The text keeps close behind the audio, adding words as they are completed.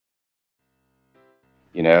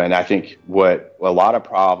And I think what a lot of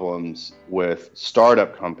problems with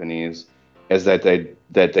startup companies is that they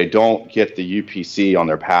don't get the UPC on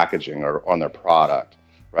their packaging or on their product,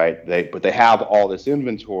 right? But they have all this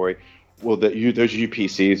inventory. Well, those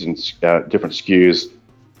UPCs and different SKUs,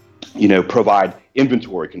 provide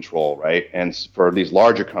inventory control, right? And for these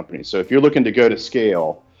larger companies. So if you're looking to go to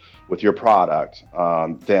scale with your product,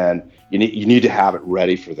 then you need to have it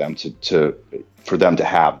ready for them for them to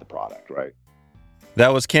have the product, right?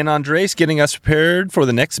 That was Ken Andres getting us prepared for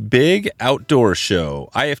the next big outdoor show,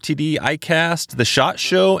 IFTD, ICAST, the SHOT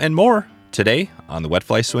Show, and more today on the Wet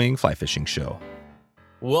Fly Swing Fly Fishing Show.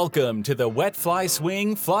 Welcome to the Wet Fly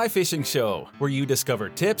Swing Fly Fishing Show, where you discover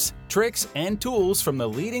tips, tricks, and tools from the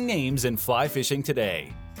leading names in fly fishing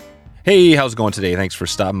today. Hey, how's it going today? Thanks for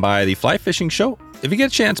stopping by the Fly Fishing Show. If you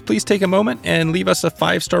get a chance, please take a moment and leave us a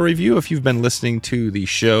 5-star review if you've been listening to the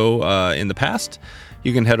show in the past.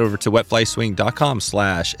 You can head over to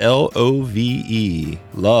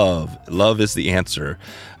wetflyswing.com/LOVE. Love is the answer.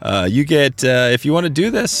 You get, if you want to do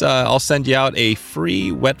this, I'll send you out a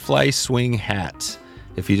free Wet Fly Swing hat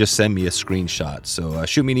if you just send me a screenshot. So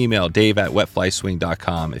shoot me an email,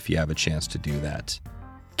 dave@wetflyswing.com, if you have a chance to do that.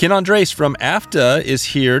 Ken Andres from AFFTA is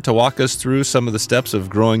here to walk us through some of the steps of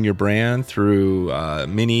growing your brand through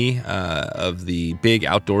many of the big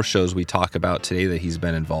outdoor shows we talk about today that he's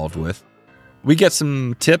been involved with. We get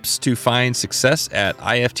some tips to find success at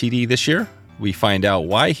IFTD this year. We find out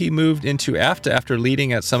why he moved into AFFTA after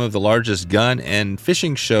leading at some of the largest gun and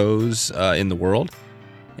fishing shows in the world.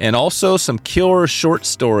 And also some killer short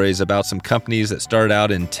stories about some companies that started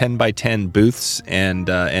out in 10x10 booths and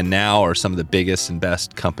now are some of the biggest and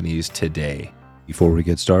best companies today. Before we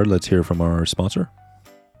get started, let's hear from our sponsor.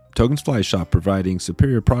 Togen's Fly Shop, providing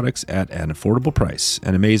superior products at an affordable price.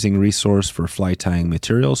 An amazing resource for fly tying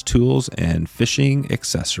materials, tools, and fishing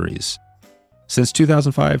accessories. Since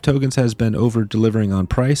 2005, Togen's has been over-delivering on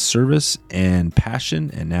price, service, and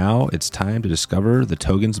passion, and now it's time to discover the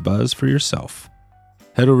Togen's buzz for yourself.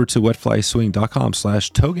 Head over to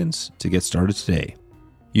wetflyswing.com/Togens to get started today.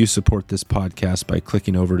 You support this podcast by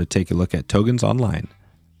clicking over to take a look at Togen's online.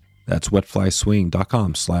 That's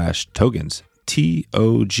wetflyswing.com/Togens.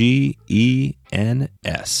 Togens.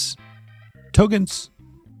 Togens.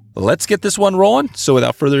 Let's get this one rolling. So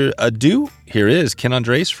without further ado, here is Ken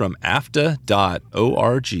Andres from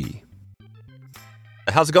AFFTA.org.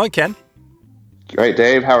 How's it going, Ken? Great,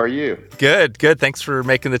 Dave. How are you? Good. Thanks for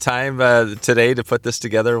making the time today to put this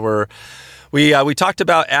together. We talked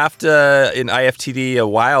about AFFTA in IFTD a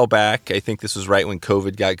while back. I think this was right when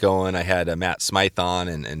COVID got going. I had Matt Smythe on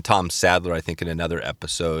and Tom Sadler, I think, in another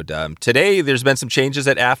episode. Today, there's been some changes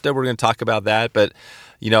at AFFTA. We're going to talk about that. But,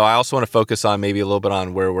 I also want to focus on maybe a little bit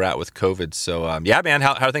on where we're at with COVID. So, man,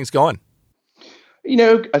 how are things going?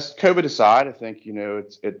 As COVID aside, I think,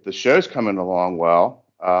 the show's coming along well.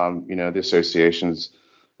 The association's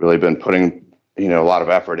really been putting, a lot of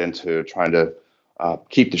effort into trying to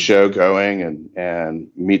keep the show going and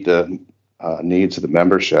meet the needs of the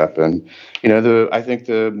membership. And, I think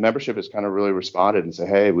the membership has kind of really responded and said,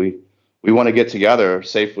 hey, we want to get together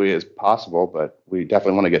safely as possible, but we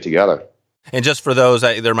definitely want to get together. And just for those,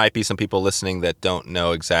 there might be some people listening that don't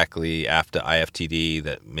know exactly AFFTA, IFTD,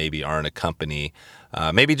 that maybe aren't a company.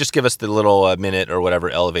 Maybe just give us the little minute or whatever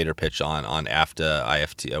elevator pitch on AFFTA,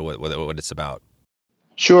 IFT, what it's about.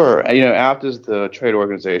 Sure. AFFTA is the trade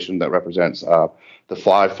organization that represents the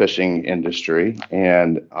fly fishing industry,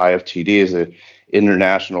 and IFTD is an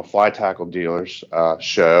international fly tackle dealers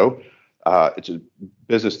show. It's a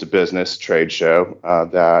business-to-business trade show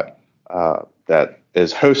that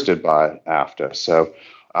is hosted by AFFTA. So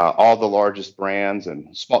all the largest brands and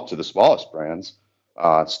to the smallest brands,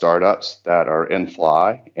 startups that are in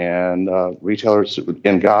fly, and retailers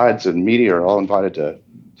and guides and media are all invited to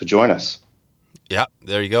join us. Yeah,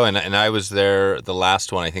 there you go. And I was there, the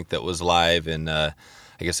last one I think that was live in, I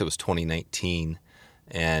guess it was 2019,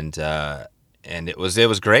 and it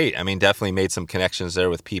was great. I mean, definitely made some connections there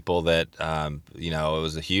with people that it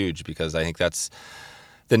was huge, because I think that's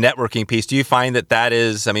the networking piece. Do you find that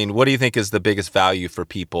is, what do you think is the biggest value for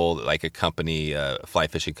people, like a company, a fly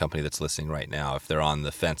fishing company that's listening right now, if they're on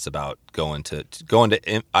the fence about going to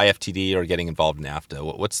IFTD or getting involved in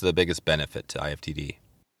AFFTA? What's the biggest benefit to IFTD?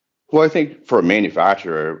 Well, I think for a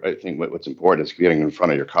manufacturer, I think what's important is getting in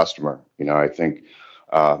front of your customer. I think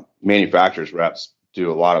manufacturers reps do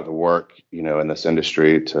a lot of the work, in this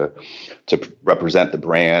industry to represent the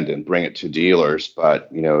brand and bring it to dealers. But,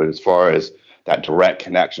 as far as that direct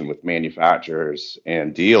connection with manufacturers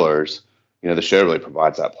and dealers, the show really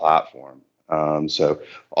provides that platform. So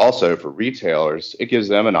also for retailers, it gives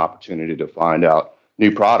them an opportunity to find out,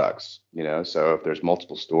 new products. So if there's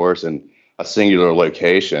multiple stores in a singular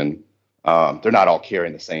location, they're not all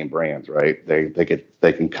carrying the same brands, right?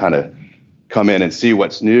 They can kind of come in and see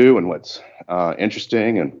what's new and what's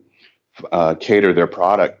interesting, and cater their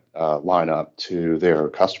product lineup to their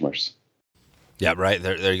customers. Yeah, right.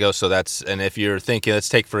 There you go. So and if you're thinking, let's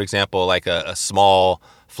take, for example, like a small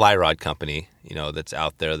fly rod company, that's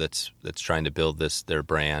out there that's trying to build their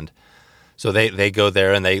brand. So they go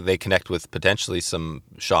there and they connect with potentially some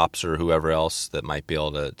shops or whoever else that might be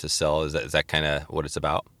able to sell. Is that kind of what it's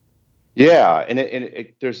about? Yeah, and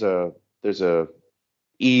there's a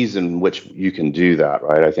ease in which you can do that,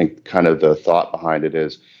 right? I think kind of the thought behind it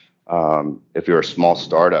is, if you're a small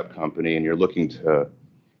startup company and you're looking to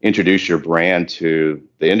introduce your brand to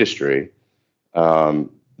the industry, setting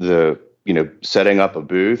up a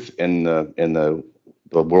booth in the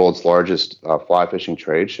world's largest fly fishing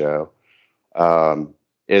trade show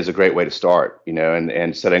is a great way to start.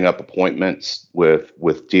 And setting up appointments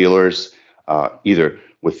with dealers, either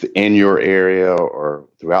within your area or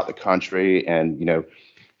throughout the country. And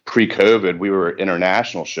pre-COVID, we were an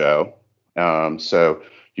international show, so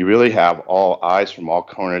you really have all eyes from all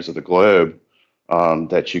corners of the globe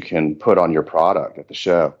that you can put on your product at the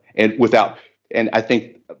show. And I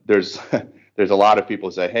think there's a lot of people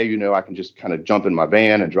who say, hey, I can just kind of jump in my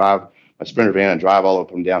van and drive my Sprinter van and drive all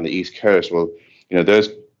up and down the East Coast. Well,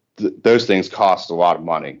 those things cost a lot of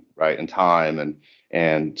money, right, and time,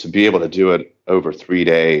 and to be able to do it over 3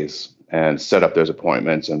 days and set up those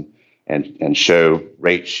appointments and show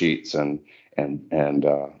rate sheets and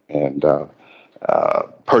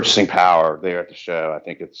purchasing power there at the show. I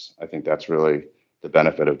think that's really the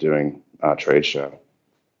benefit of doing a trade show.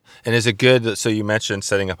 And is it good? So you mentioned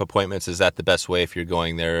setting up appointments. Is that the best way if you're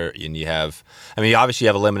going there and obviously you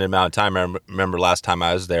have a limited amount of time. I remember last time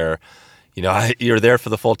I was there, you're there for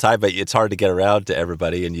the full time, but it's hard to get around to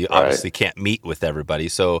everybody, and you obviously can't meet with everybody.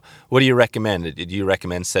 So what do you recommend? Do you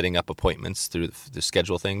recommend setting up appointments to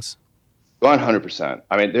schedule things? 100%.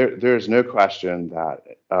 I mean, there's no question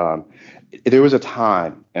that there was a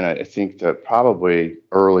time, and I think that probably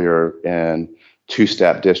earlier in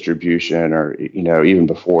two-step distribution, or even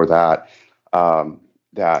before that,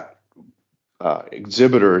 that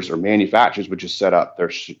exhibitors or manufacturers would just set up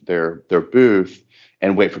their booth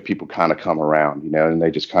and wait for people to kind of come around, and they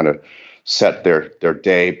just kind of set their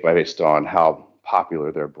day based on how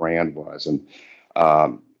popular their brand was. And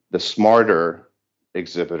the smarter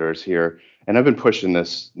exhibitors here, and I've been pushing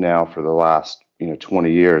this now for the last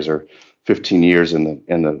 20 years or 15 years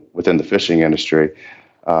within the fishing industry,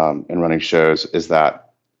 and running shows, is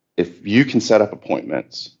that if you can set up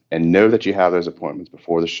appointments and know that you have those appointments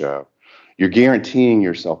before the show, you're guaranteeing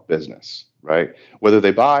yourself business, right? Whether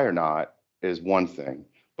they buy or not is one thing,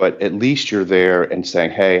 but at least you're there and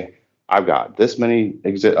saying, hey, I've got this many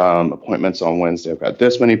appointments on Wednesday, I've got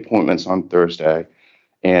this many appointments on Thursday,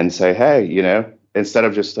 and say, hey, instead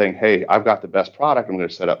of just saying, hey, I've got the best product, I'm going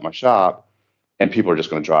to set up my shop, and people are just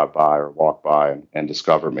going to drive by or walk by and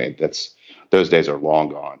discover me. Those days are long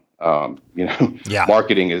gone. Yeah.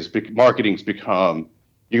 Marketing's become,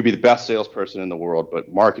 you could be the best salesperson in the world,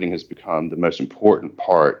 but marketing has become the most important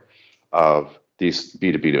part of these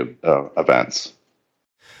B2B events.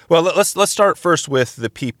 Well, let's start first with the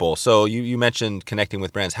people. So you mentioned connecting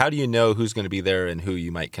with brands. How do you know who's going to be there and who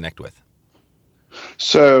you might connect with?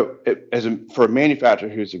 So for a manufacturer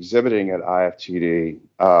who's exhibiting at IFTD,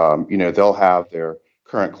 they'll have their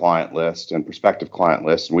current client list and prospective client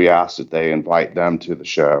list, and we ask that they invite them to the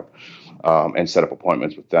show and set up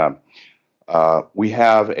appointments with them. We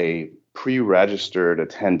have a pre-registered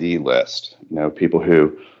attendee list, people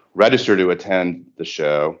who register to attend the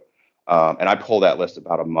show, and I pull that list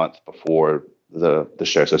about a month before the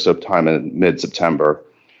show, so sometime in mid-September.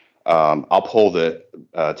 I'll pull the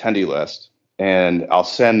attendee list, and I'll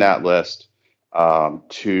send that list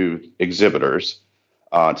to exhibitors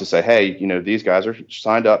to say, hey, these guys are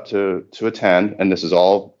signed up to attend, and these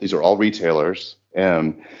are all retailers,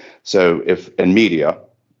 so and media,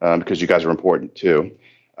 because you guys are important too,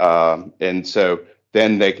 and so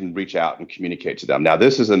then they can reach out and communicate to them. Now,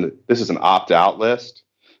 this is an opt-out list,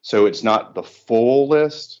 so it's not the full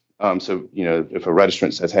list. So if a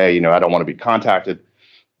registrant says, hey, I don't want to be contacted,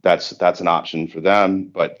 that's an option for them.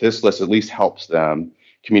 But this list at least helps them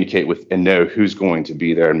communicate with and know who's going to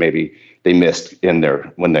be there, and maybe they missed when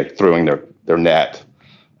they're throwing their net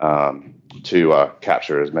to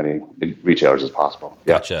capture as many retailers as possible.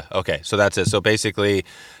 Yeah. Gotcha. Okay, so that's it. So basically,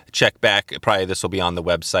 check back. Probably this will be on the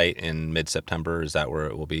website in mid-September. Is that where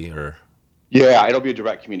it will be? Or Yeah, it'll be a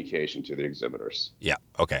direct communication to the exhibitors. Yeah.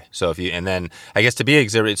 Okay. So if you, and then I guess to be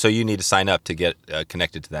exhibited, so you need to sign up to get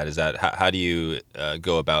connected to that. Is that how do you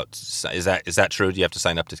go about? Is that true? Do you have to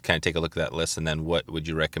sign up to kind of take a look at that list, and then what would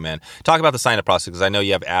you recommend? Talk about the sign up process, because I know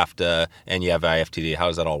you have AFFTA and you have IFTD. How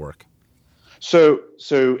does that all work? So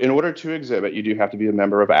in order to exhibit, you do have to be a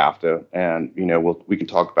member of AFFTA, and we can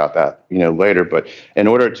talk about that later. But in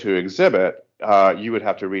order to exhibit, you would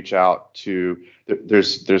have to reach out to.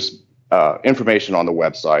 There's information on the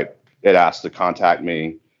website. It asks to contact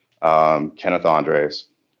me, Kenneth Andres,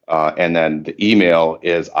 and then the email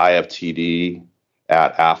is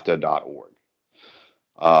iftd@affta.org.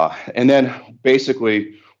 And then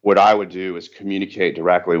basically what I would do is communicate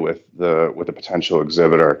directly with the potential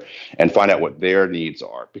exhibitor and find out what their needs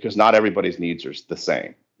are, because not everybody's needs are the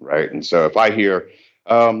same, right? And so if I hear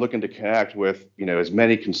I'm looking to connect with as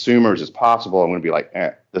many consumers as possible, I'm going to be like,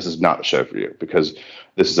 this is not the show for you, because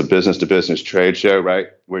this is a business to business trade show, right?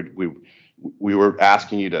 We were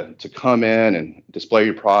asking you to come in and display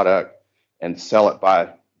your product and sell it by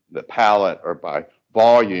the pallet or by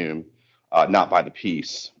volume, not by the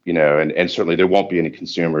piece, and certainly there won't be any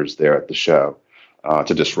consumers there at the show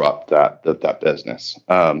to disrupt that business.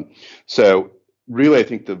 So really, I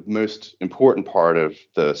think the most important part of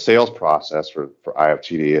the sales process for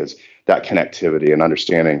IFTD is that connectivity and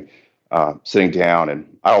understanding, sitting down.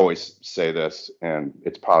 And I always say this, and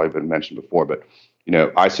it's probably been mentioned before, but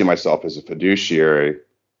I see myself as a fiduciary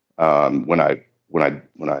when I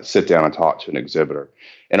sit down and talk to an exhibitor.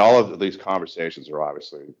 And all of these conversations are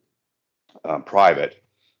obviously private.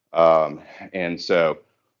 And so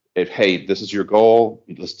hey, this is your goal,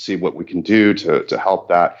 let's see what we can do to help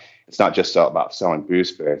that. It's not just about selling booth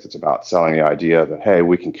space. It's about selling the idea that, hey,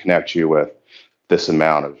 we can connect you with this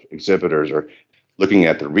amount of exhibitors, or looking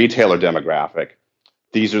at the retailer demographic.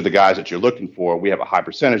 These are the guys that you're looking for. We have a high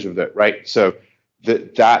percentage of that, right? So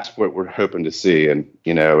that's what we're hoping to see. And,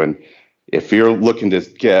 and if you're looking to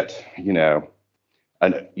get,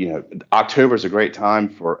 October is a great time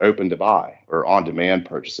for open to buy or on demand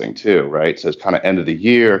purchasing too, right? So it's kind of end of the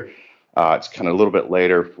year. It's kind of a little bit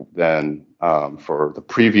later than for the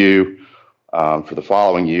preview for the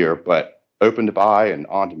following year, but open to buy and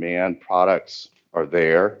on demand products are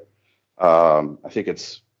there. I think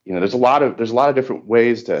it's there's a lot of different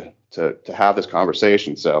ways to have this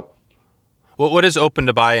conversation. So, what is open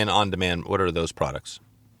to buy and on demand? What are those products?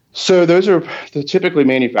 So those are typically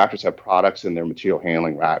manufacturers have products in their material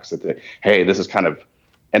handling racks that hey, this is kind of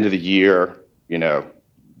end of the year,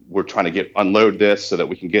 we're trying to unload this so that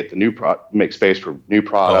we can get the make space for new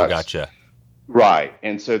products. Oh, gotcha. Right.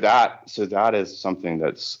 And so that is something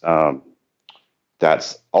that's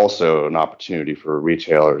also an opportunity for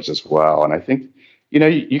retailers as well. And I think,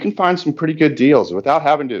 you can find some pretty good deals without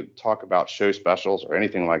having to talk about show specials or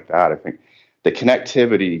anything like that. I think the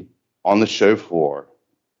connectivity on the show floor,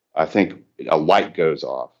 I think a light goes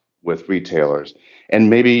off with retailers and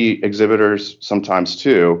maybe exhibitors sometimes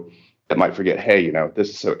too, that might forget, hey, this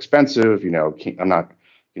is so expensive, I'm not,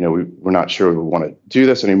 we're not sure we want to do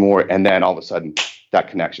this anymore. And then all of a sudden that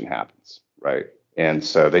connection happens, right? And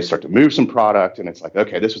so they start to move some product and it's like,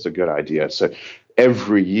 okay, this was a good idea. So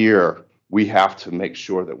every year we have to make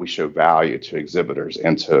sure that we show value to exhibitors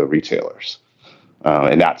and to retailers.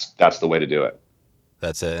 And that's the way to do it.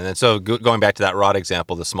 That's it. And then so going back to that rod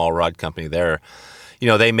example, the small rod company there,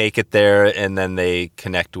 they make it there and then they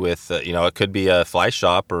connect with, it could be a fly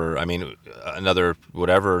shop or, another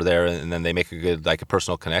whatever there. And then they make a good, like a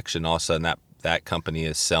personal connection. All of a sudden that company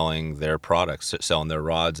is selling their products, selling their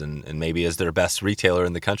rods and maybe is their best retailer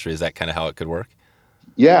in the country. Is that kind of how it could work?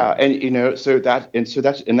 Yeah. And,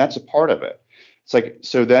 that's a part of it. It's like,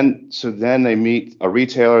 so then they meet a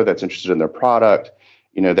retailer that's interested in their product,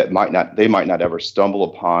 that they might not ever stumble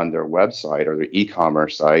upon their website or their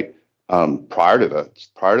e-commerce site prior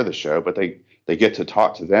to the show, but they get to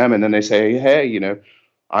talk to them and then they say, hey,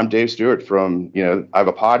 I'm Dave Stewart from, I have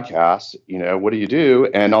a podcast, what do you do?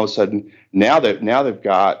 And all of a sudden now they've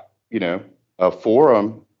got, a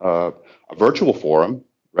forum, a virtual forum,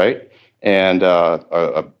 right? And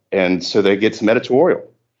so they get some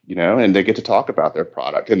editorial, and they get to talk about their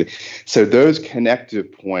product. And so those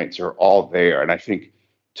connective points are all there. And I think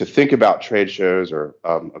to think about trade shows or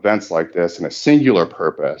events like this in a singular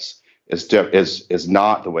purpose is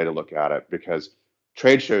not the way to look at it, because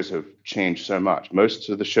trade shows have changed so much. Most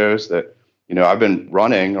of the shows that I've been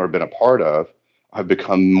running or been a part of have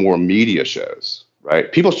become more media shows,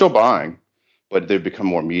 right? People still buying, but they've become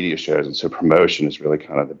more media shows, and so promotion is really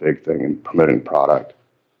kind of the big thing in promoting product.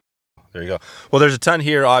 There you go. Well, there's a ton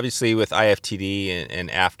here, obviously, with IFTD and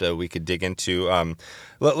AFFTA we could dig into. I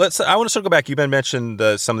want to circle back. You mentioned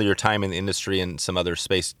some of your time in the industry and some other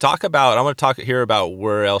space. I want to talk here about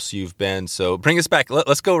where else you've been. So bring us back.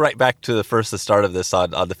 Let's go right back to the start of this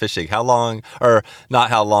on the fishing. How long, or not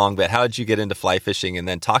how long, but how did you get into fly fishing? And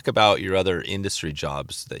then talk about your other industry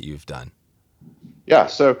jobs that you've done. Yeah.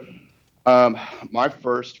 So my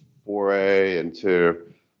first foray into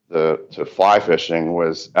to fly fishing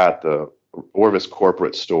was at the Orvis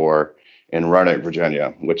corporate store in Roanoke,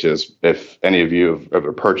 Virginia, which is, if any of you have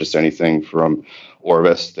ever purchased anything from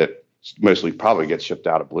Orvis, that mostly probably gets shipped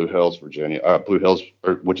out of Blue Hills, which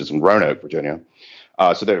is in Roanoke, Virginia.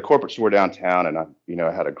 So they had a corporate store downtown, and I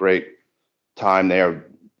had a great time there,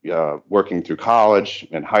 working through college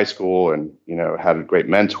and high school, and had a great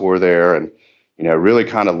mentor there, and really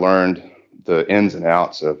kind of learned the ins and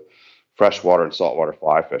outs of freshwater and saltwater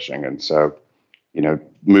fly fishing. And so,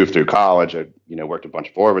 moved through college. I, worked a bunch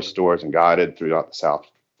of Orvis stores and guided throughout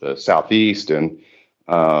the Southeast. And,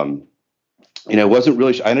 wasn't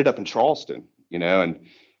really, I ended up in Charleston, and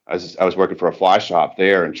I was working for a fly shop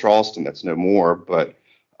there in Charleston that's no more. But,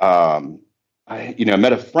 I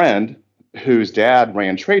met a friend whose dad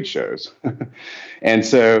ran trade shows. And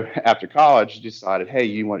so after college, I decided, hey,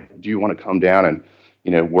 do you want to come down and,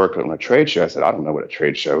 work on a trade show? I said, I don't know what a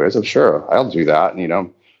trade show is. I'm sure I'll do that. And,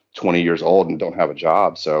 I'm 20 years old and don't have a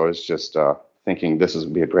job. So I was just thinking this is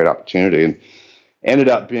going to be a great opportunity, and ended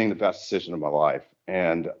up being the best decision of my life.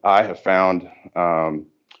 And I have found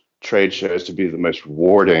trade shows to be the most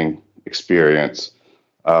rewarding experience,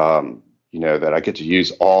 that I get to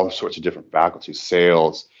use all sorts of different faculties: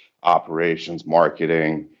 sales, operations,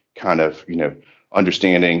 marketing, kind of,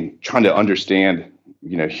 trying to understand,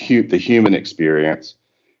 the human experience,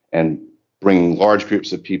 and bringing large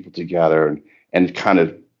groups of people together, and kind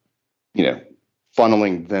of,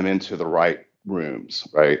 funneling them into the right rooms.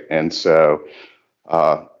 Right. And so,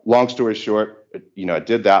 long story short, I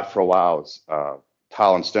did that for a while. It was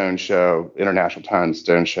Tile and Stone Show, International Tile and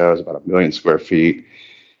Stone Show, is about 1 million square feet.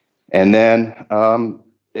 And then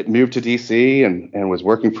it moved to DC, and was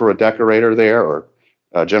working for a decorator there, or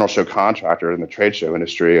a general show contractor in the trade show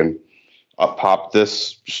industry. And up popped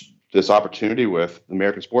this opportunity with the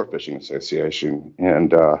American Sport Fishing Association.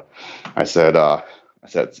 And I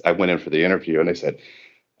went in for the interview, and they said,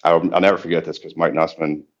 I'll never forget this, because Mike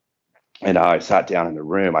Nussman and I sat down in the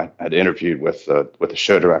room. I had interviewed with the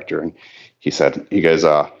show director, and he goes,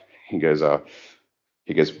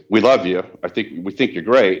 we love you. We think you're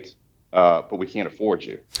great, but we can't afford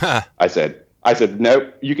you. I said,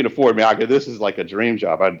 nope, you can afford me. This is like a dream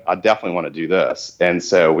job. I definitely want to do this. And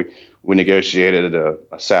so we negotiated a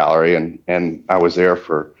salary, and I was there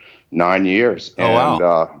for 9 years. Oh,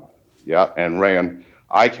 wow. And ran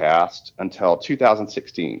ICAST until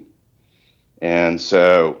 2016. And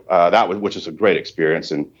so which is a great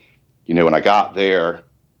experience. And, when I got there,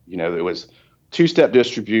 it was two-step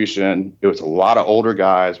distribution. It was a lot of older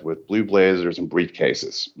guys with blue blazers and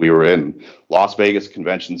briefcases. We were in Las Vegas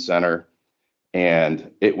Convention Center,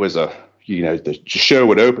 and it was the show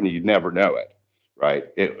would open and you'd never know it. Right.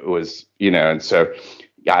 It was, and so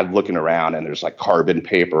I'm looking around, and there's like carbon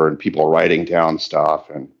paper and people writing down stuff.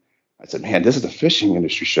 And I said, man, this is a fishing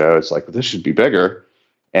industry show. It's like, this should be bigger.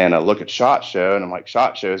 And I look at SHOT Show, and I'm like,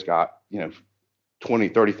 SHOT Show's got, 20,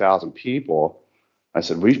 30,000 people. I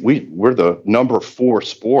said, we're the number 4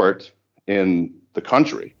 sport in the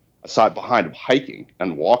country, aside behind hiking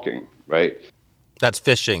and walking. Right. That's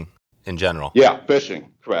fishing in general. Yeah. Fishing.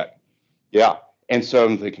 Correct. Yeah. And so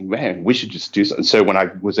I'm thinking, man, we should just do something. So when I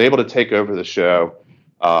was able to take over the show,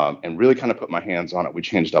 and really kind of put my hands on it, we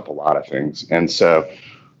changed up a lot of things. And so,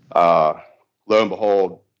 lo and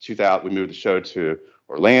behold, we moved the show to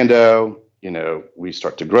Orlando. We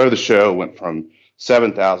start to grow the show, went from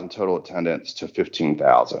 7,000 total attendance to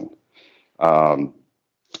 15,000.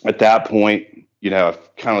 At that point, I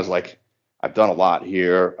kind of was like, I've done a lot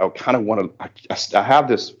here. I kind of want to, I have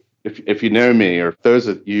this, if you know me, or those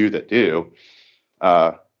of you that do,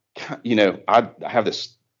 I have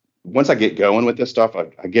this, once I get going with this stuff,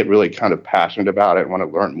 I get really kind of passionate about it and want to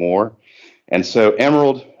learn more. And so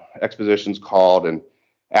Emerald Expositions called and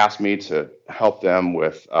asked me to help them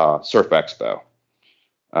with Surf Expo.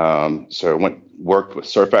 So I worked with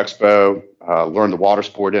Surf Expo, learned the water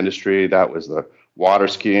sport industry. That was the water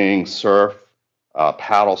skiing, surf,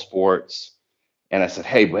 paddle sports. And I said,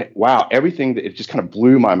 hey, wow, everything it just kind of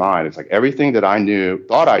blew my mind. It's like everything that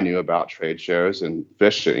thought I knew about trade shows and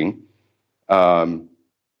fishing, were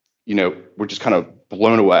just kind of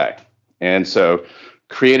blown away. And so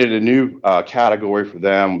created a new category for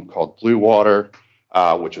them called Blue Water,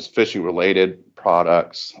 which was fishing related,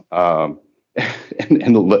 products, and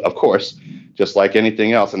of course, just like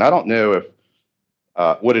anything else. And I don't know if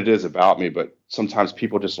what it is about me, but sometimes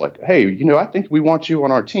people just like, hey, I think we want you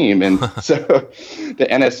on our team. And so the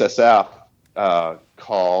NSSF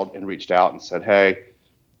called and reached out and said, hey,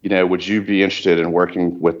 would you be interested in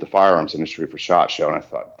working with the firearms industry for SHOT Show? And I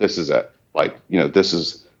thought, this is it. Like,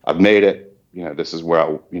 I've made it. This is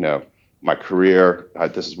where my career.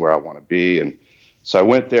 This is where I want to be. And so I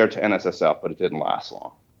went there to NSSF, but it didn't last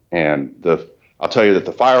long. And I'll tell you that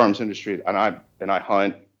the firearms industry, and I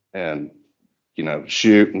hunt and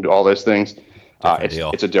shoot and do all those things.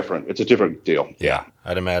 It's a different deal. Yeah,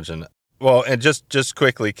 I'd imagine. Well, and just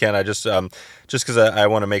quickly, Ken, I just because I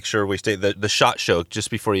want to make sure we state the SHOT Show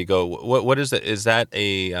just before you go. What is it? Is that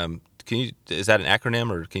is that an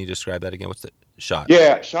acronym, or can you describe that again? What's the SHOT?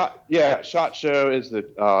 Yeah, SHOT Show is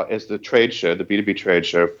the trade show, the B2B trade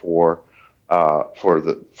show for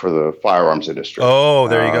the firearms industry. Oh,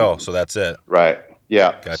 there you go. So that's it. Right.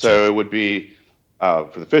 Yeah. Gotcha. So it would be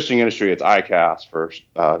for the fishing industry, it's ICAST. For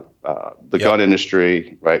the gun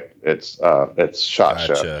industry, right? It's SHOT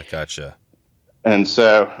Show. Gotcha. And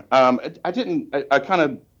so I kind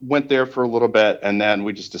of went there for a little bit, and then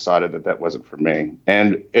we just decided that wasn't for me.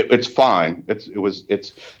 And it's fine.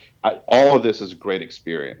 All of this is a great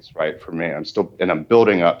experience, right, for me. I'm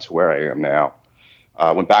building up to where I am now.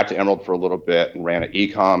 Went back to Emerald for a little bit and ran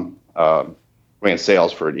ran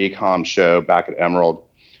sales for an e-com show back at Emerald.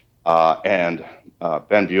 And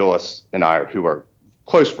Ben Bulis and I, who are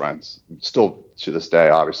close friends, still to this day,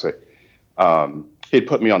 obviously, he'd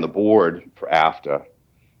put me on the board for AFFTA,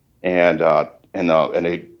 and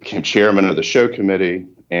he became chairman of the show committee.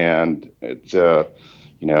 And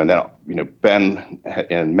and then Ben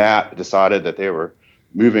and Matt decided that they were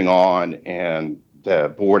moving on, and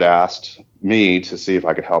the board asked me to see if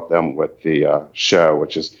I could help them with the show,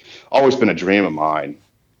 which has always been a dream of mine.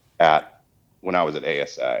 When I was at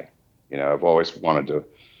ASA. I've always wanted to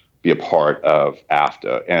be a part of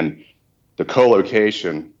AFFTA, and the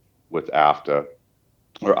co-location with AFFTA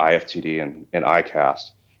or IFTD and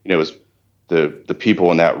ICAST, was the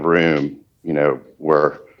people in that room,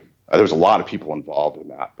 were, there was a lot of people involved in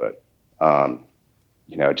that, but,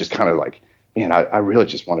 just kind of like, man, I really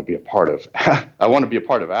just want to be a part of, I want to be a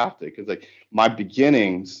part of AFFTA, because like my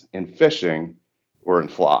beginnings in fishing were in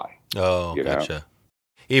fly. Oh, gotcha.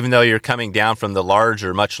 Even though you're coming down from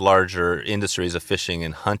the much larger industries of fishing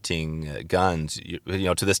and hunting, guns,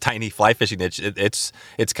 to this tiny fly fishing niche, it's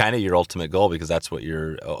kind of your ultimate goal, because that's what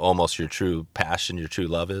almost your true passion, your true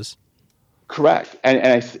love is. Correct,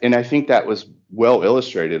 and I think that was well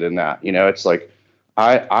illustrated in that. It's like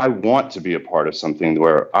I want to be a part of something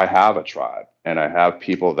where I have a tribe and I have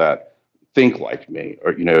people that think like me,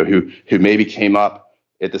 or who maybe came up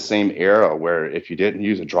at the same era where if you didn't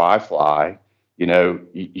use a dry fly, you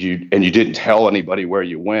didn't tell anybody where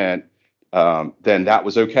you went, then that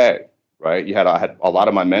was okay, right? I had a lot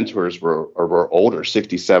of my mentors were older,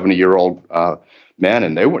 60, 70-year-old men,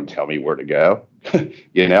 and they wouldn't tell me where to go. I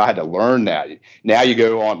had to learn that. Now you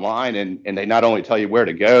go online and they not only tell you where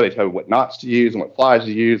to go, they tell you what knots to use and what flies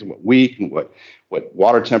to use and what week and what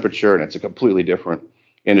water temperature, and it's a completely different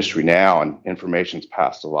industry now, and information's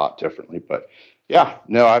passed a lot differently. But yeah,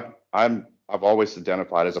 no, I've always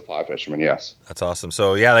identified as a fly fisherman, yes. That's awesome.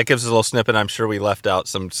 So, yeah, that gives us a little snippet. I'm sure we left out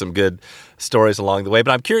some good stories along the way.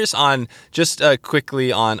 But I'm curious on, just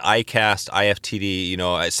quickly on ICAST, IFTD,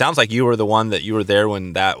 it sounds like you were the one that you were there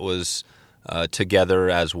when that was together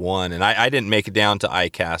as one. And I didn't make it down to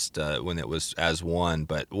ICAST when it was as one.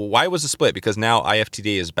 But why was the split? Because now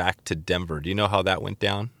IFTD is back to Denver. Do you know how that went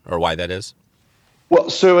down, or why that is? Well,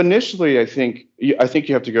 so initially, I think you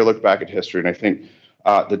have to go look back at history, and I think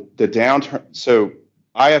the downturn. So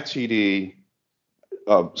IFTD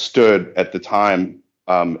stood at the time.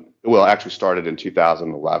 Actually started in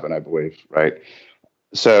 2011, I believe, right?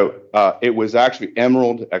 So it was actually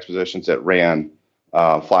Emerald Expositions that ran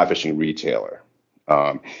Fly Fishing Retailer,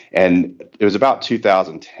 and it was about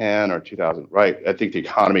 2010 or 2000, right? I think the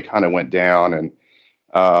economy kind of went down, and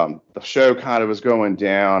the show kind of was going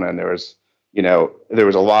down, and there was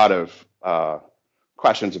a lot of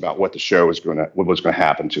questions about what was going to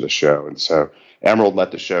happen to the show. And so Emerald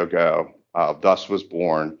let the show go. Thus was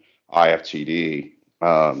born IFTD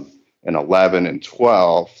in 11 and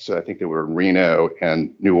 12. So I think they were in Reno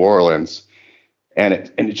and New Orleans, and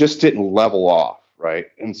it just didn't level off, right?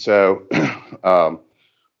 And so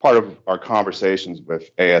part of our conversations with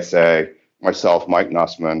ASA, myself, Mike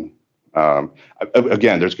Nussman,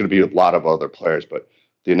 again, there's going to be a lot of other players, but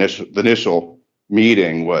the initial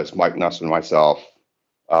meeting was Mike Nussman, myself,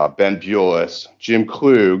 Ben Bulis, Jim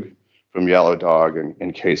Klug from Yellow Dog,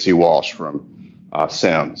 and Casey Walsh from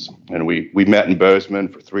Sims, and we met in Bozeman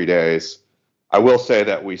for 3 days. I will say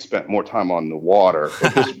that we spent more time on the water,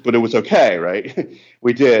 but it was okay, right?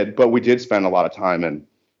 We did spend a lot of time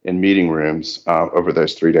in meeting rooms over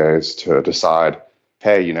those 3 days to decide,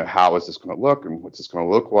 hey, how is this going to look, and what's this going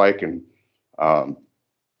to look like, um,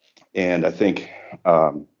 and I think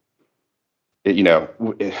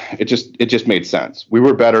it just made sense. We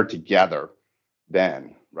were better together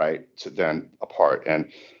then, right, than apart, and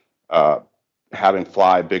having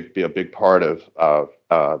Fly be a big part of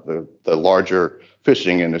the larger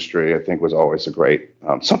fishing industry, I think was always a great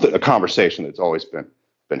a conversation that's always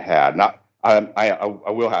been had. I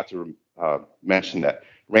will have to mention that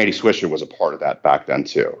Randy Swisher was a part of that back then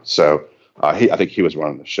too. So I think he was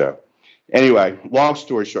running the show. Anyway, long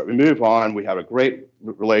story short, we move on. We have a great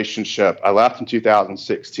relationship. I left in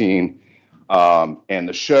 2016, and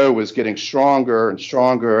the show was getting stronger and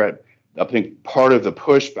stronger. I think part of the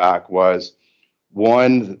pushback was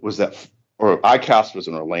ICAST was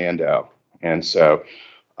in Orlando, and so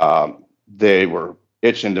they were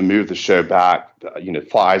itching to move the show back.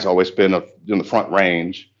 Fly's always been in the Front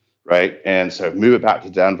Range, right? And so move it back to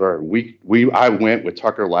Denver. I went with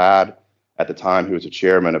Tucker Ladd at the time, who was the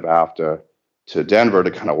chairman of AFFTA, to Denver to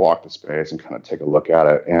kind of walk the space and kind of take a look at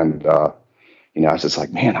it. And I was just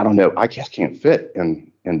like, man, I don't know, ICAST can't fit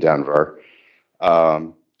in Denver.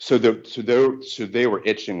 So they were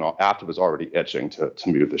itching. AFFTA was already itching to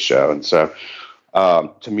move the show, and so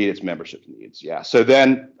to meet its membership needs. Yeah. So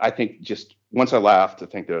then I think just once I left, I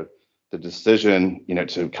think the decision,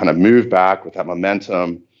 to kind of move back with that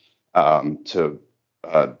momentum to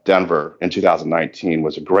Denver in 2019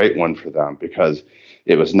 was a great one for them, because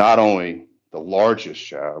it was not only the largest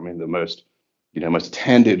show, I mean, the most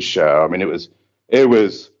attended show. I mean, it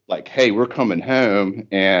was like, hey, we're coming home,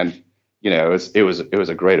 and it was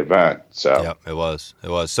a great event. So yeah, it was.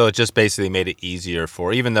 So it just basically made it easier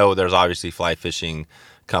even though there's obviously fly fishing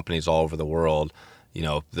companies all over the world,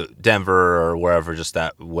 the Denver or wherever, just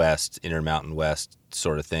that West, Intermountain West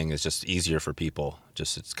sort of thing is just easier for people.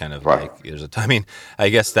 Just, it's kind of right. Like I mean, I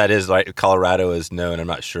guess that is like Colorado is known. I'm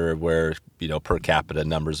not sure where, per capita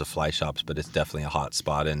numbers of fly shops, but it's definitely a hot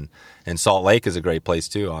spot. And Salt Lake is a great place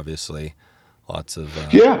too, obviously. Lots of,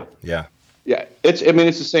 Yeah. Yeah, it's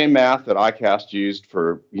the same math that ICAST used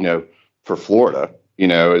for Florida.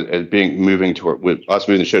 As moving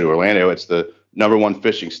the show to Orlando, it's the number one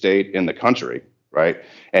fishing state in the country, right?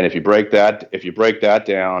 And if you break that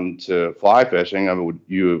down to fly fishing, I mean,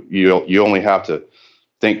 you only have to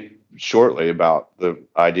think shortly about the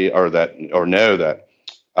idea or know that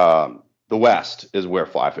the West is where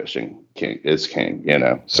fly fishing is king.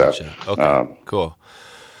 So gotcha. Okay, cool.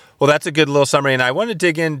 Well, that's a good little summary, and I want to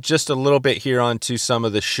dig in just a little bit here onto some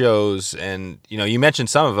of the shows. And you mentioned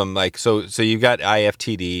some of them, like so you've got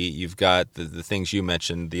IFTD, you've got the things you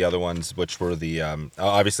mentioned, the other ones, which were the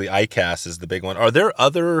obviously ICAST is the big one. Are there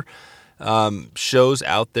other shows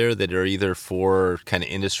out there that are either for kind of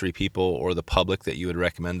industry people or the public that you would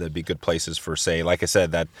recommend that'd be good places for, say, like I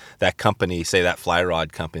said, that company, say that fly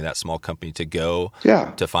rod company, that small company, to go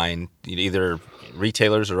to find either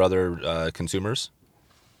retailers or other consumers?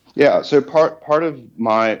 Yeah, so part of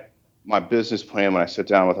my business plan, when I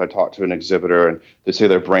talk to an exhibitor and they say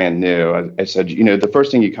they're brand new, I said, the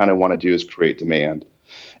first thing you kind of want to do is create demand,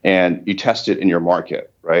 and you test it in your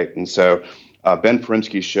market, right? And so Ben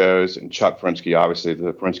Frimsky shows and Chuck Frimsky, obviously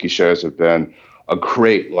the Frimsky shows have been a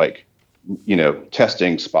great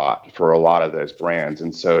testing spot for a lot of those brands.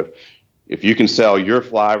 And so if you can sell your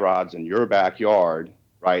fly rods in your backyard,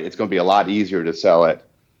 right, it's going to be a lot easier to sell it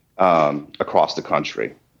across the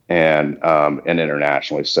country and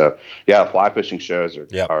internationally. So yeah, fly fishing shows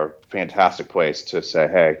are a fantastic place to say,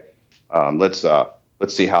 hey, let's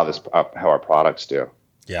see how our products do.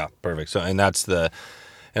 Yeah, perfect. So, and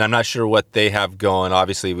I'm not sure what they have going.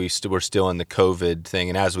 Obviously, we're still in the COVID thing,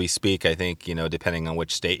 and as we speak, I think depending on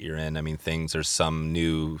which state you're in, I mean, there's some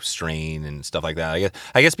new strain and stuff like that.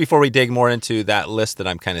 I guess before we dig more into that list that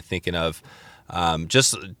I'm kind of thinking of,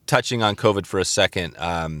 just touching on COVID for a second.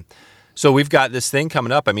 So we've got this thing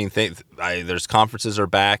coming up. I mean, there's conferences are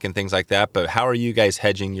back and things like that. But how are you guys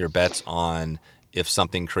hedging your bets on if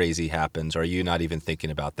something crazy happens? Or are you not even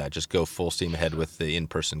thinking about that? Just go full steam ahead with the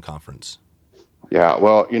in-person conference. Yeah,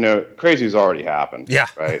 well, crazy's already happened. Yeah,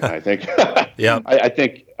 right. And I think, yeah, I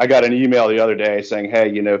think I got an email the other day saying,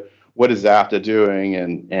 hey, what is AFFTA doing?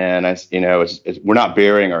 And I, we're not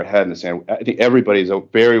burying our head in the sand. I think everybody's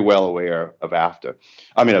very well aware of AFFTA.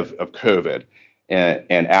 I mean, of COVID.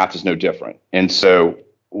 And AFFTA is no different. And so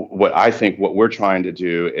what we're trying to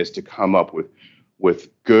do is to come up with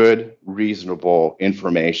good, reasonable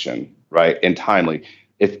information, right, and timely.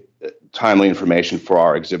 If timely information for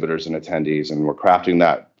our exhibitors and attendees, and we're crafting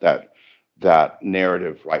that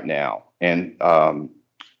narrative right now. And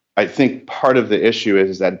I think part of the issue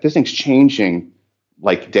is that this thing's changing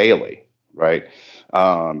like daily, right?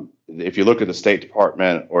 If you look at the State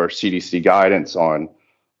Department or CDC guidance on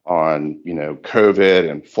COVID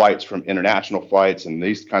and flights from international flights and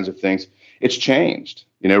these kinds of things, it's changed.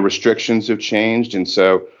 Restrictions have changed, and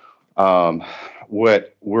so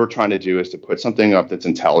what we're trying to do is to put something up that's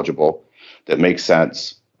intelligible, that makes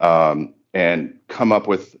sense, and come up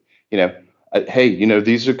with, hey,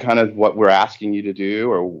 these are kind of what we're asking you to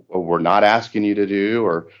do, or we're not asking you to do,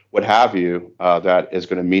 or what have you, that is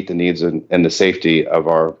going to meet the needs and the safety of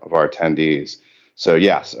our attendees. So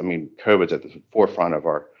yes, I mean, COVID's at the forefront of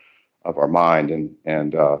our mind,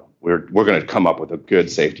 and we're going to come up with a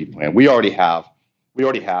good safety plan. We already have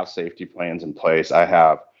safety plans in place. I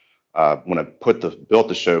have when I built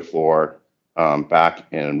the show floor back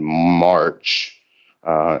in March,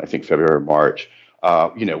 I think February or March.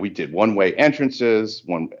 We did one-way entrances,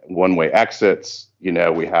 one-way exits.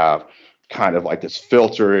 We have kind of like this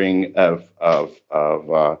filtering of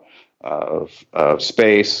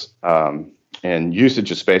space and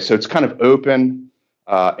usage of space. So it's kind of open.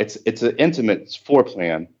 It's an intimate floor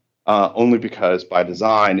plan, only because by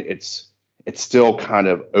design it's still kind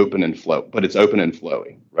of open and but it's open and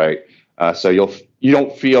flowy, right? So you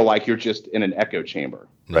don't feel like you're just in an echo chamber.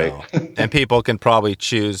 Right. No. And people can probably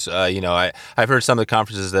choose, I've heard some of the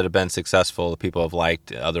conferences that have been successful, people have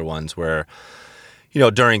liked other ones where,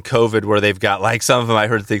 during COVID, where they've got like some of them, I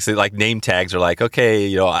heard things like name tags are like, okay,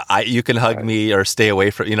 you can hug me or stay away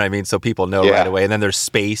from, what I mean? So people know right away. And then there's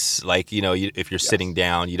space, like, if you're sitting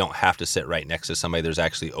down, you don't have to sit right next to somebody. There's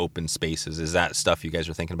actually open spaces. Is that stuff you guys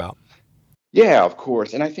are thinking about? Yeah, of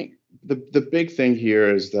course. And I think the big thing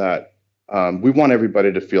here is that we want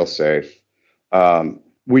everybody to feel safe.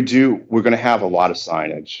 We're going to have a lot of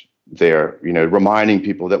signage there, reminding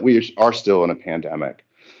people that we are still in a pandemic,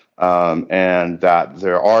 and that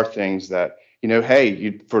there are things that,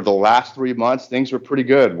 hey, for the last 3 months, things were pretty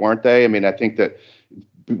good, weren't they? I mean, I think that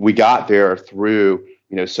we got there through,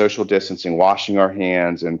 social distancing, washing our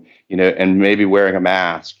hands, and, and maybe wearing a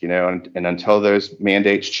mask, and until those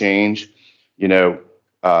mandates change,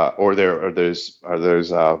 or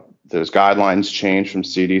those guidelines change from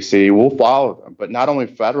CDC, we'll follow them. But not only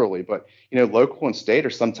federally, but local and state are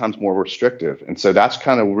sometimes more restrictive, and so that's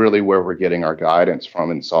kind of really where we're getting our guidance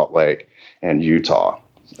from in Salt Lake and Utah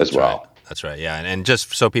as well. Right. That's right. Yeah, and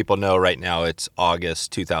just so people know, right now it's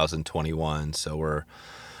August 2021, so we're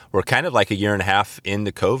kind of like a year and a half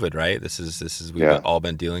into COVID, right? This is we've all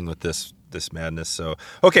been dealing with this madness. So,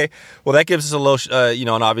 okay. Well, that gives us a little,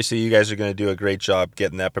 and obviously you guys are going to do a great job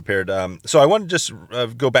getting that prepared. So I want to just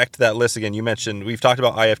go back to that list again. You mentioned, we've talked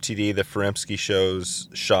about IFTD, the Feremsky shows,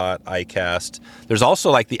 SHOT, ICAST. There's also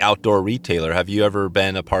like the Outdoor Retailer. Have you ever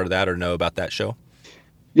been a part of that or know about that show?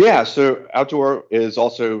 Yeah. So Outdoor is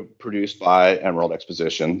also produced by Emerald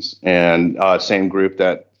Expositions, and same group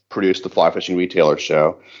that produced the Fly Fishing Retailer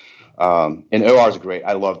show. And OR is great.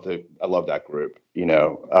 I love that group.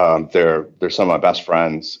 They're some of my best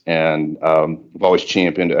friends, and I've always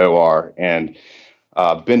championed OR, and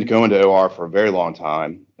been going to OR for a very long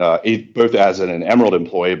time, both as an Emerald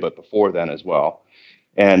employee, but before then as well.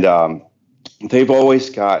 And they've always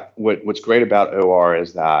got what's great about OR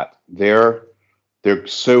is that they're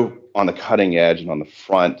so on the cutting edge and on the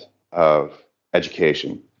front of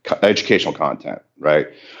educational content, right?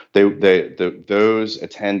 Those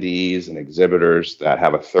attendees and exhibitors that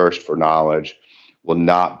have a thirst for knowledge will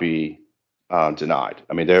not be denied.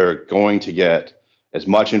 I mean, they're going to get as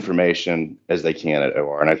much information as they can at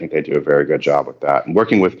OR, and I think they do a very good job with that. And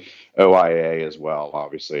working with OIA as well,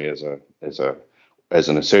 obviously, as an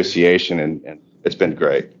association, and it's been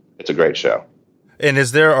great. It's a great show. And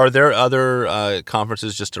are there other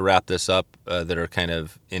conferences, just to wrap this up, that are kind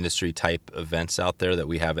of industry type events out there that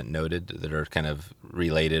we haven't noted that are kind of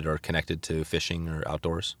related or connected to fishing or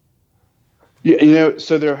outdoors? Yeah,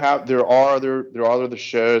 so there are other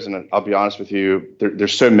shows, and I'll be honest with you,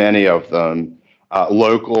 there's so many of them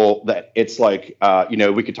local that it's like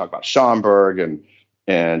we could talk about Schaumburg and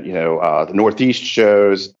the Northeast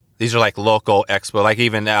shows. These are like local expo, like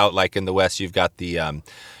even out like in the West, you've got the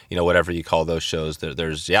whatever you call those shows.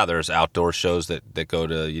 There's outdoor shows that go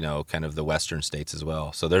to kind of the Western states as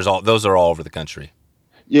well. So those are all over the country.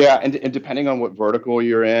 Yeah, and depending on what vertical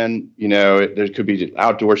you're in, there could be an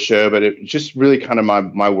outdoor show, but it just really kind of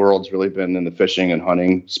my world's really been in the fishing and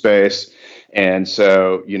hunting space, and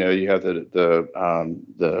so you have the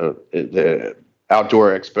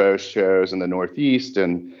outdoor expo shows in the Northeast,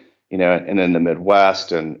 and and in the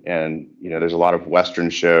Midwest, and there's a lot of Western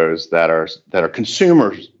shows that are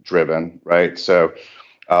consumer driven, right? So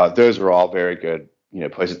those are all very good,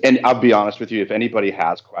 places. And I'll be honest with you, if anybody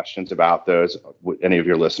has questions about those, any of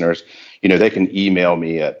your listeners, they can email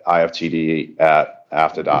me at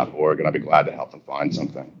IFTD@AFFTA.org, and I'd be glad to help them find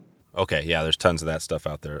something. Okay, yeah, there's tons of that stuff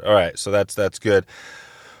out there. All right, so that's good.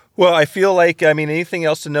 Well, I feel like, anything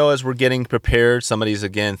else to know as we're getting prepared? Somebody's,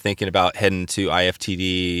 again, thinking about heading to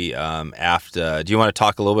IFTD, AFFTA. Do you want to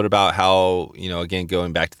talk a little bit about how, again,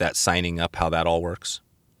 going back to that signing up, how that all works?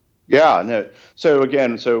 Yeah, no. So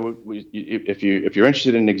again, if you're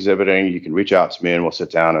interested in exhibiting, you can reach out to me and we'll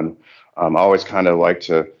sit down. And I always kind of like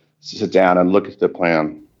to sit down and look at the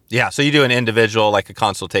plan. Yeah, so you do an individual, like a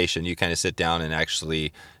consultation. You kind of sit down and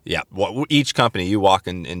actually, each company you walk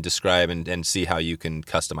and describe and see how you can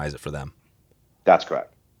customize it for them. That's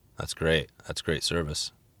correct. That's great. That's great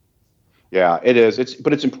service. Yeah, it is.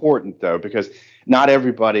 But it's important though, because not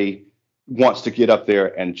everybody wants to get up there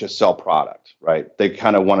and just sell product, right? They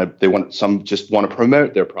kind of some just want to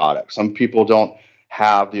promote their product. Some people don't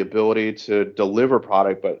have the ability to deliver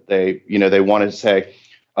product, but they want to say,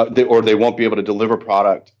 they won't be able to deliver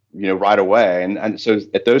product, right away. And so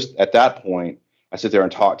at that point, I sit there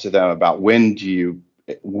and talk to them about when do you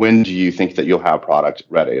think that you'll have product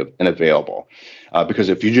ready and available? Because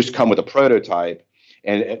if you just come with a prototype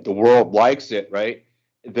and the world likes it, right,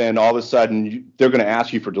 then all of a sudden they're going to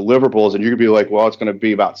ask you for deliverables, and you're going to be like, well, it's going to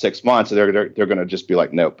be about 6 months, and they're going to just be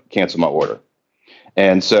like, nope, cancel my order.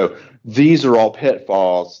 And so these are all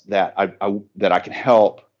pitfalls that I can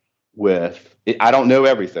help with. I don't know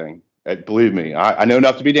everything. Believe me, I know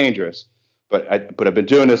enough to be dangerous, but I've been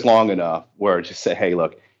doing this long enough where I just say, hey,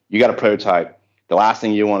 look, you got a prototype. The last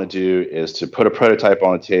thing you want to do is to put a prototype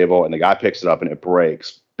on the table and the guy picks it up and it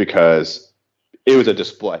breaks because it was a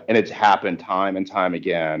display, and it's happened time and time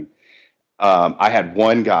again. I had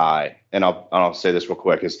one guy, and I'll say this real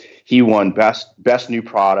quick, is he won best new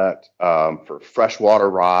product for freshwater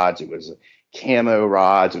rods. It was camo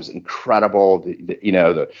rods. It was incredible.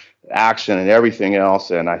 The action and everything else.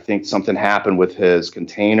 And I think something happened with his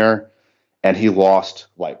container, and he lost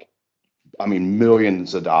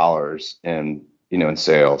millions of dollars in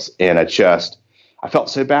sales. And I felt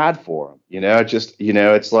so bad for him.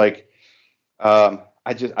 It's like, I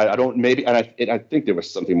think there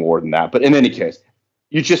was something more than that. But in any case,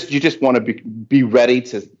 you just want to be ready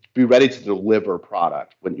to deliver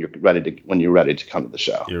product when you're ready to come to the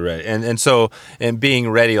show. You're right. And being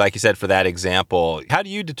ready, like you said, for that example, how do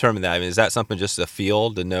you determine that? I mean, is that something just a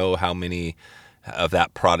feel to know how many of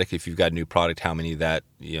that product, if you've got a new product, how many that,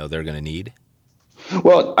 they're going to need?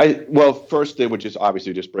 Well, first they would just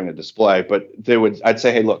obviously just bring a display, but I'd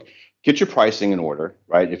say, hey, look, get your pricing in order,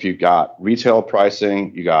 right? If you've got retail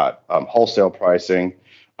pricing, you got wholesale pricing,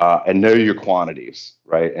 and know your quantities,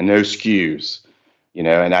 right? And know SKUs.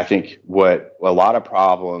 And I think what a lot of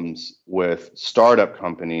problems with startup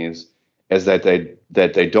companies is that they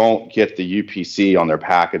don't get the UPC on their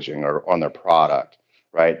packaging or on their product,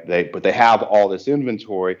 right? But they have all this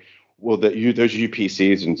inventory. Well, those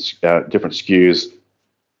UPCs and different SKUs,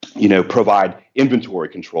 provide inventory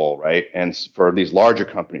control, right? And for these larger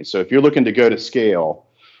companies. So if you're looking to go to scale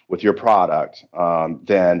with your product,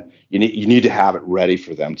 then you need to have it ready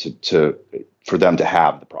for them to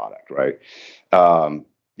have the product, right? I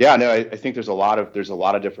think there's a lot of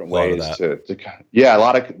different ways a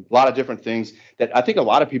lot of different things that I think a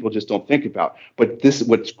lot of people just don't think about. But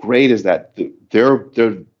what's great is that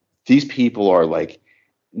these people are like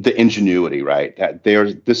the ingenuity, right? That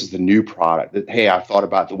this is the new product. That, hey, I thought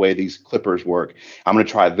about the way these clippers work. I'm going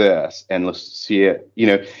to try this, and let's see it.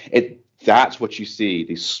 That's what you see.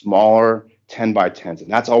 These smaller 10 by 10s, and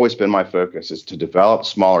that's always been my focus, is to develop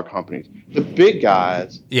smaller companies. The big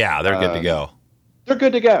guys, they're good to go. They're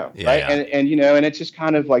good to go, right? Yeah. And it's just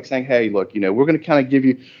kind of like saying, hey, look, we're going to kind of give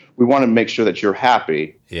you. We want to make sure that you're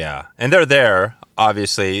happy. Yeah, and they're there,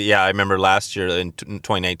 obviously. Yeah, I remember last year in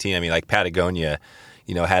 2019. I mean, like Patagonia,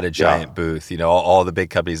 had a giant booth. All the big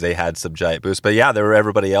companies, they had some giant booths. But yeah, there were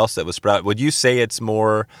everybody else that was spread. Would you say it's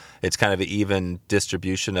kind of an even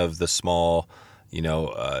distribution of the small,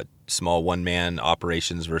 small one-man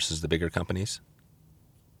operations versus the bigger companies?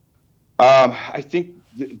 I think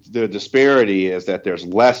the disparity is that there's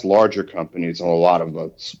less larger companies and a lot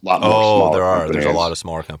more smaller companies. There's a lot of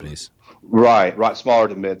smaller companies. Right, smaller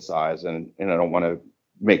to mid-size, and I don't want to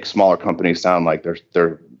make smaller companies sound like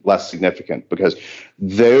they're less significant, because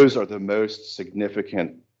those are the most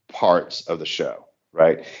significant parts of the show,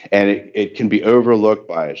 right? And it can be overlooked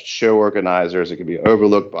by show organizers, it can be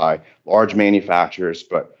overlooked by large manufacturers,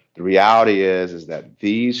 but the reality is that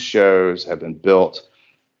these shows have been built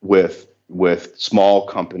with small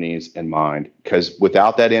companies in mind, because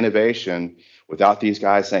without that innovation, without these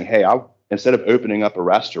guys saying, hey, instead of opening up a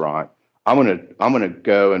restaurant, I'm gonna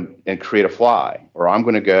go and create a fly, or I'm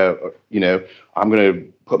gonna go, I'm gonna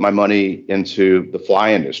put my money into the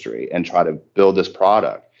fly industry and try to build this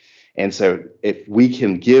product. And so if we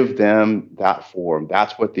can give them that forum,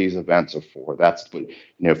 that's what these events are for. That's what,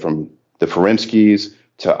 from the Ferenskis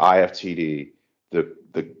to IFTD,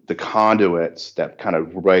 the conduits that kind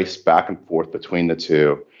of race back and forth between the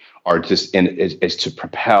two are just is to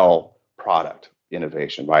propel product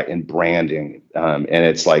innovation, right? And branding. And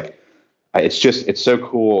it's like, it's so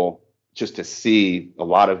cool just to see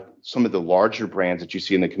some of the larger brands that you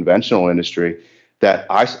see in the conventional industry that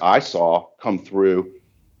I saw come through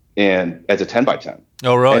and as a 10 by 10.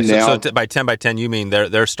 Oh, really? And now, so by 10 by 10, you mean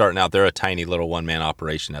they're starting out, they're a tiny little one-man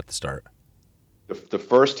operation at the start. The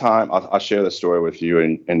first time, I'll share the story with you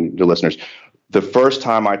and the listeners. The first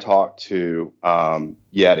time I talked to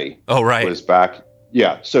Yeti was back,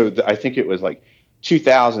 so I think it was like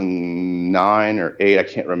 2009 or 8, I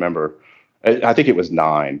can't remember. I think it was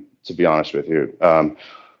 9, to be honest with you.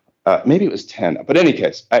 Maybe it was 10, but in any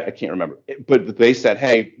case, I can't remember. But they said,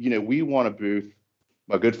 hey, we want a booth.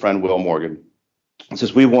 My good friend Will Morgan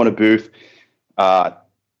says, we want a booth,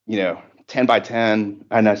 10 by 10.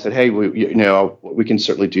 And I said, hey, we can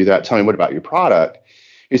certainly do that. Tell me, what about your product?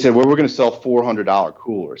 He said, well, we're going to sell $400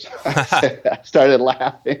 coolers. I started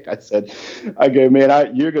laughing. I go,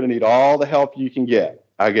 man, you're going to need all the help you can get.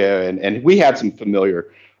 I go, and we had some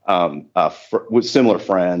familiar, with similar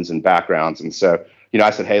friends and backgrounds. And so, I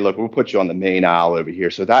said, hey, look, we'll put you on the main aisle over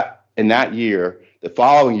here. So that in that year, the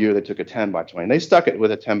following year, they took a 10 by 20. And they stuck it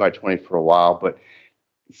with a 10 by 20 for a while. But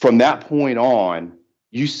from that point on,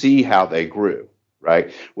 you see how they grew,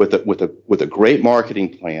 right? With a great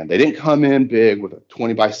marketing plan. They didn't come in big with a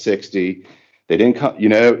 20 by 60. They didn't come,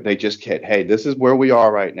 they just kept, hey, this is where we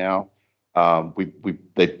are right now.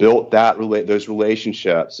 They built those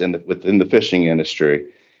relationships within the fishing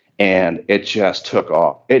industry, and it just took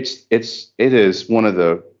off. It is one of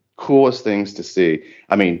the coolest things to see.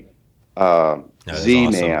 I mean,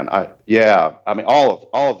 Z-Man, awesome. All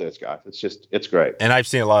of those guys. It's great. And I've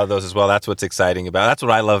seen a lot of those as well. That's what's exciting about. That's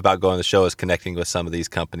what I love about going to the show, is connecting with some of these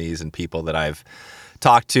companies and people that I've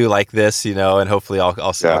talked to like this, and hopefully I'll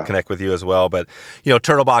connect with you as well. But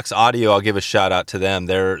Turtlebox Audio, I'll give a shout out to them.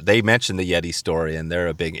 They mentioned the Yeti story, and they're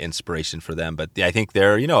a big inspiration for them. But I think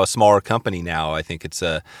they're a smaller company now. I think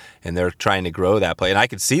and they're trying to grow that play, and I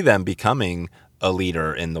could see them becoming a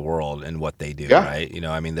leader in the world in what they do, right?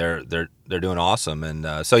 They're doing awesome, and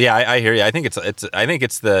I hear you. I think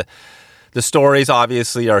it's the stories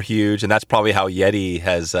obviously are huge, and that's probably how Yeti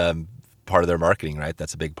has part of their marketing, right?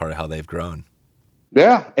 That's a big part of how they've grown.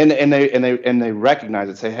 Yeah, and they recognize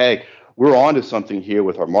it, say, hey, we're onto something here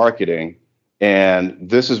with our marketing, and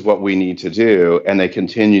this is what we need to do, and they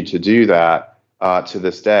continue to do that to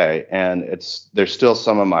this day. And they're still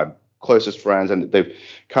some of my closest friends, and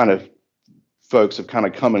folks have kind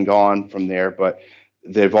of come and gone from there, but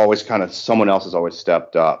they've always someone else has always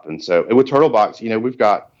stepped up. And so with Turtlebox, we've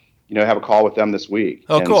got, have a call with them this week.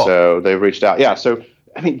 Oh, cool. And so they've reached out. Yeah. So,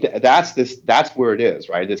 I mean, that's where it is,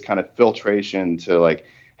 right? This kind of filtration to like,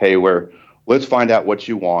 hey, let's find out what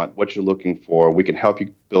you want, what you're looking for. We can help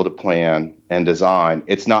you build a plan and design.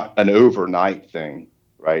 It's not an overnight thing,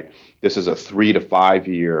 right? This is a 3 to 5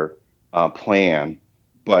 year plan.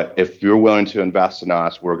 But if you're willing to invest in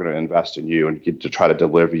us, we're going to invest in you and to try to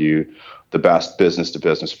deliver you the best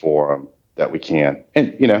business-to-business forum that we can.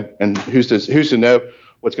 And and who's to know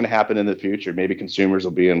what's going to happen in the future? Maybe consumers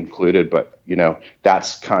will be included, but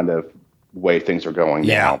that's kind of the way things are going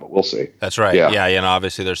now. But we'll see. That's right. Yeah. And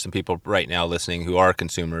obviously, there's some people right now listening who are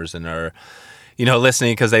consumers and are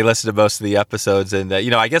listening because they listen to most of the episodes. And,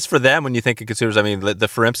 I guess for them, when you think of consumers, I mean, the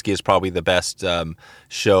Ferenski is probably the best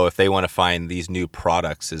show if they want to find these new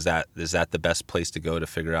products. Is that the best place to go to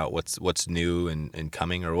figure out what's new and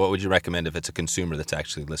coming? Or what would you recommend if it's a consumer that's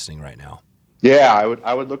actually listening right now? Yeah,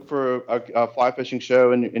 I would look for a fly fishing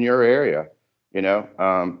show in your area.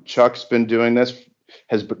 Chuck's been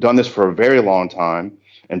has done this for a very long time.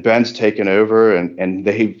 And Ben's taken over, and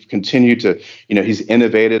they've continued to, he's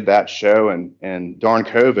innovated that show, and darn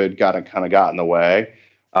COVID got in the way.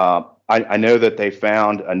 I know that they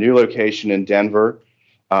found a new location in Denver,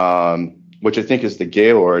 which I think is the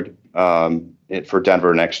Gaylord for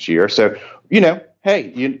Denver next year. So,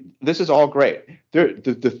 hey, this is all great.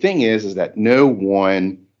 The thing is that no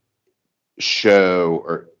one show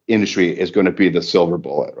or industry is going to be the silver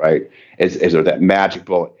bullet, right? Is there that magic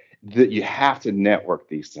bullet? That you have to network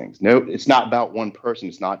these things. No, it's not about one person.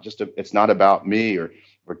 It's not about me or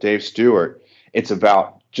Dave Stewart. It's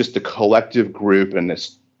about just the collective group and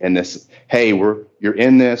this. Hey, you're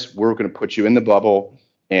in this. We're going to put you in the bubble,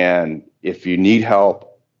 and if you need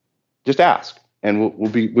help, just ask, and we'll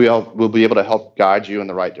be able to help guide you in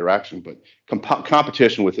the right direction. But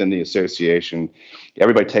competition within the association,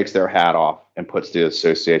 everybody takes their hat off and puts the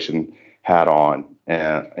association hat on,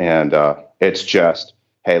 and it's just,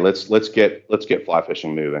 hey, let's get fly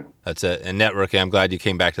fishing moving. That's it. And networking, I'm glad you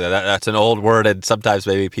came back to that. That's an old word, and sometimes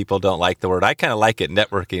maybe people don't like the word. I kind of like it,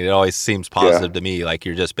 networking. It always seems positive to me, like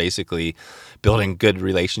you're just basically building good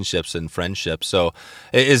relationships and friendships. So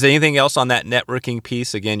is there anything else on that networking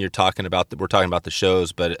piece? Again, we're talking about the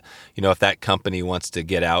shows, but if that company wants to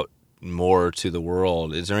get out more to the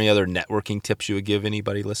world, is there any other networking tips you would give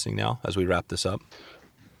anybody listening now as we wrap this up?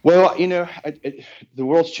 Well, the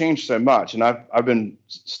world's changed so much, and I've been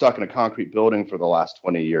stuck in a concrete building for the last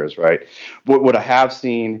 20 years, right? What I have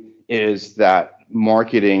seen is that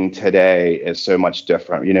marketing today is so much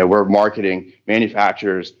different. We're marketing,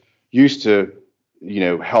 manufacturers used to,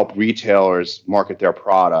 help retailers market their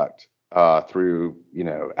product through,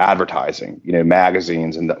 advertising,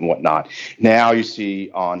 magazines and whatnot. Now you see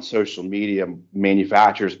on social media,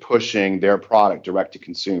 manufacturers pushing their product direct to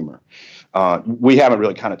consumer. We haven't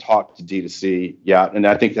really kind of talked to D2C yet, and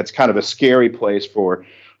I think that's kind of a scary place for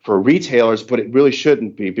retailers, but it really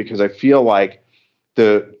shouldn't be, because I feel like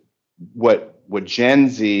what Gen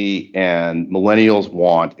Z and millennials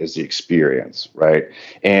want is the experience, right?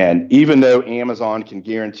 And even though Amazon can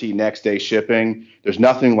guarantee next day shipping, there's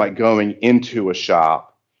nothing like going into a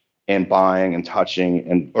shop and buying and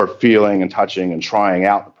touching or feeling and touching and trying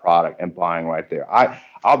out the product and buying right there.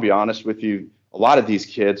 I'll be honest with you. A lot of these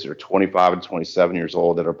kids are 25 and 27 years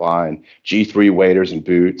old that are buying G3 waders and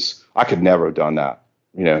boots. I could never have done that,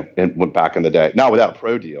 and went back in the day, not without a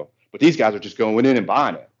pro deal, but these guys are just going in and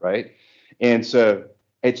buying it, right? And so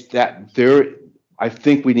it's that I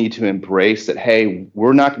think we need to embrace that. Hey,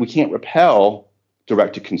 we can't repel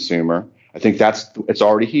direct to consumer. I think it's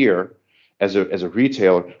already here as a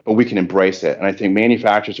retailer, but we can embrace it. And I think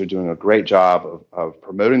manufacturers are doing a great job of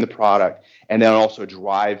promoting the product and then also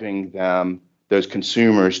driving those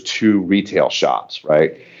consumers to retail shops,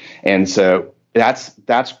 right? And so that's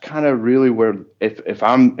kind of really where, if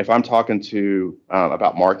I'm talking to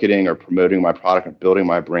about marketing or promoting my product and building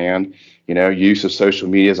my brand, use of social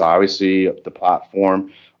media is obviously the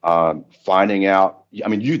platform. Finding out,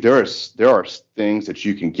 there are things that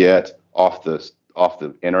you can get off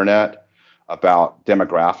the internet about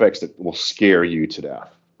demographics that will scare you to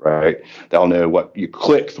death, right? They'll know what you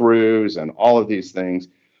click throughs and all of these things.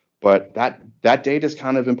 But that data is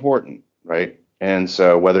kind of important, right? And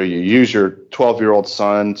so whether you use your 12-year-old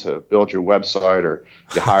son to build your website, or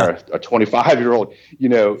you hire a 25-year-old,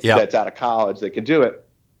 that's out of college that can do it,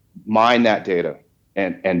 mine that data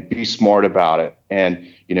and be smart about it.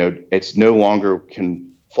 And, it's no longer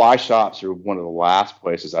fly shops are one of the last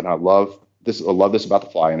places, and I love this about the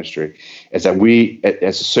fly industry, is that we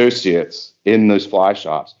as associates in those fly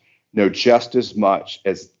shops know just as much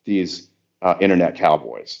as these internet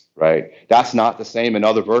cowboys, right? That's not the same in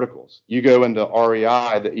other verticals. You go into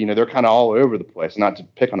REI, they're kind of all over the place. Not to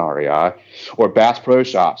pick on REI or Bass Pro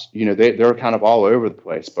Shops, they're kind of all over the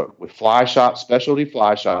place. But with fly shops, specialty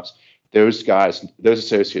fly shops, those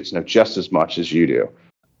associates know just as much as you do.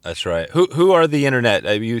 That's right. Who are the internet?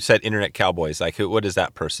 You said internet cowboys. Like, what is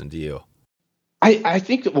that person to you? I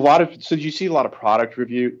think so you see a lot of product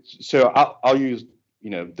review. So I'll use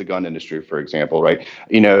the gun industry, for example, right?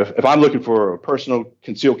 If I'm looking for a personal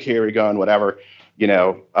concealed carry gun, whatever,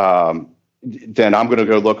 then I'm going to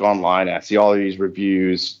go look online. I see all of these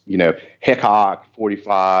reviews, Hickok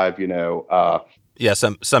 45, yeah,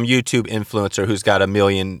 some YouTube influencer who's got 1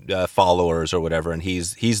 million followers or whatever, and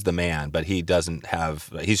he's the man, but he's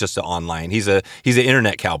just an online. He's an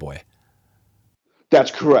internet cowboy. That's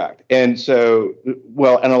correct. And so,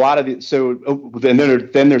 and a lot of then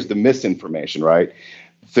there's the misinformation, right?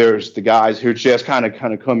 There's the guys who just kind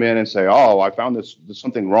of come in and say, "Oh, I found there's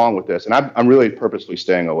something wrong with this," and I'm really purposely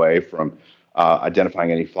staying away from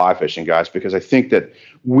identifying any fly fishing guys, because I think that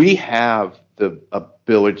we have the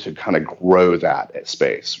ability to kind of grow that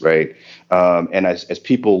space, right? And as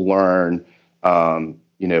people learn,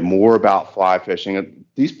 more about fly fishing,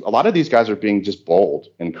 a lot of these guys are being just bold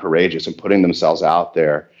and courageous and putting themselves out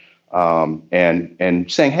there,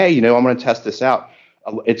 and saying, "Hey, I'm going to test this out."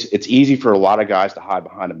 It's easy for a lot of guys to hide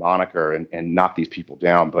behind a moniker and knock these people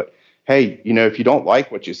down, but hey, if you don't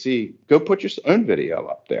like what you see, go put your own video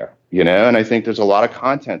up there, And I think there's a lot of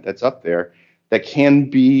content that's up there that can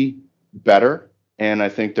be better, and I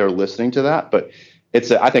think they're listening to that. But I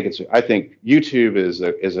think YouTube is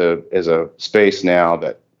a space now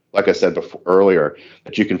that like I said before earlier,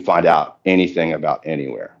 that you can find out anything about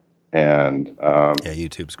anywhere. And yeah,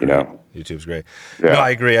 YouTube's great. YouTube's great. Yeah. No,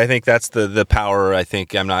 I agree. I think that's the power. I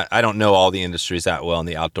think I don't know all the industries that well in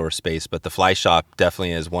the outdoor space, but the fly shop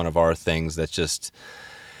definitely is one of our things that's just,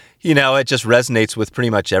 it just resonates with pretty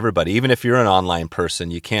much everybody. Even if you're an online person,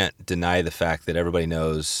 you can't deny the fact that everybody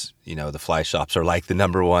knows, the fly shops are like the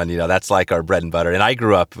number one, that's like our bread and butter. And I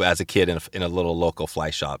grew up as a kid in a little local fly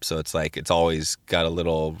shop. So it's like, it's always got a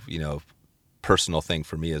little, personal thing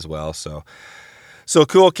for me as well. So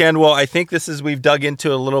cool, Ken. Well, I think we've dug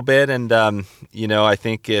into a little bit, and I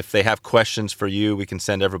think if they have questions for you, we can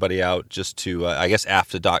send everybody out just to I guess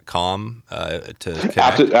AFFTA.com to connect.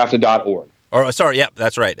 AFFTA.org. Or sorry, yep,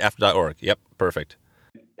 that's right, AFFTA.org. Yep, perfect.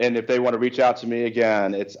 And if they want to reach out to me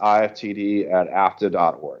again, it's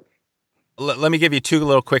IFTD@AFFTA.org. Let me give you two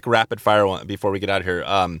little quick rapid fire one before we get out of here.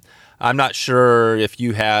 I'm not sure if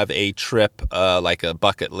you have a trip, like a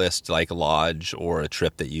bucket list, like a lodge, or a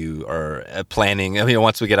trip that you are planning.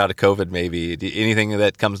 Once we get out of COVID, maybe anything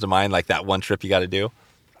that comes to mind, like that one trip you got to do.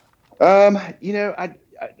 I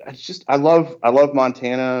love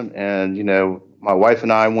Montana, and my wife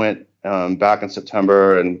and I went back in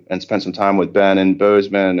September and spent some time with Ben and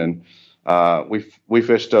Bozeman, and we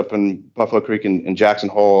fished up in Buffalo Creek and Jackson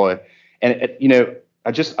Hole, and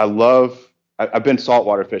I've been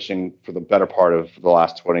saltwater fishing for the better part of the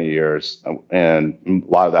last 20 years, and a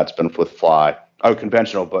lot of that's been with fly.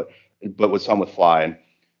 Conventional, but with some with fly. And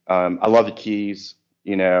I love the Keys.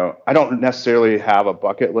 I don't necessarily have a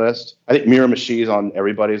bucket list. I think Miramichi's on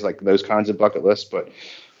everybody's, like, those kinds of bucket lists. But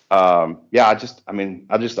I love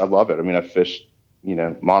it. I've fished,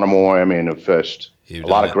 Monomoy. I've fished a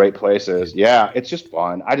lot of great places. Yeah, it's just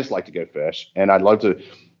fun. I just like to go fish, and I'd love to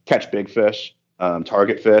catch big fish,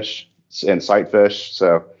 target fish, and sight fish.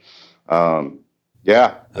 So, those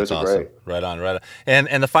that's are awesome. great. Right on.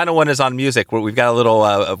 And the final one is on music. We've got a little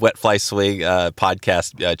Wet Fly Swing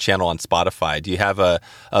podcast channel on Spotify. Do you have a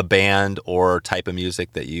band or type of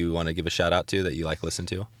music that you want to give a shout out to that you like listen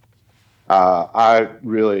to? I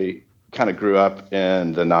really kind of grew up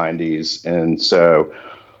in the 90s, and so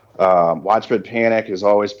Widespread Panic has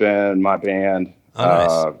always been my band.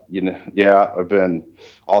 Oh, nice. I've been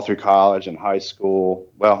all through college and high school,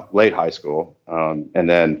 late high school, and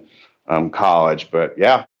then college. But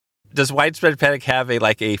yeah. Does Widespread Panic have a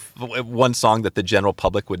one song that the general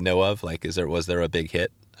public would know of? Like, was there a big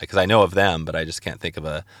hit? Because I know of them, but I just can't think of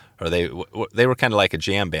they were kind of like a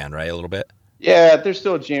jam band, right? A little bit. Yeah, they're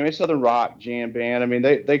still a jam. It's Southern rock jam band.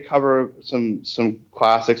 They cover some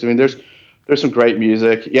classics. There's some great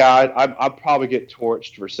music. Yeah, I'll probably get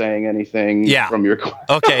torched for saying anything from your question.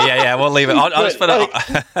 Okay, yeah, we'll leave it. I'll just put it.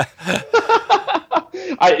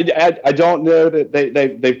 I don't know that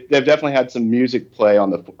they've definitely had some music play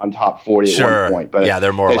on top 40 at one point, but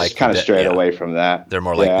they're more like kind of strayed away from that. They're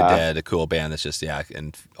more like The Dead, a cool band that's just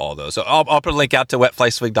and all those. So I'll put a link out to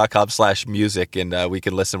wetflyswing.com/music, and we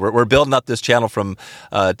can listen. We're building up this channel from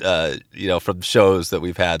from shows that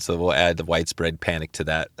we've had, so we'll add the Widespread Panic to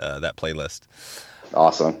that playlist.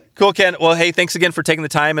 Awesome. Cool, Ken. Well, hey, thanks again for taking the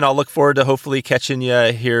time, and I'll look forward to hopefully catching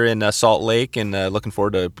you here in Salt Lake, and looking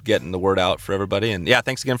forward to getting the word out for everybody. And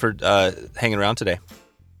thanks again for hanging around today.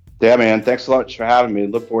 Yeah, man. Thanks so much for having me.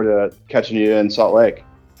 Look forward to catching you in Salt Lake.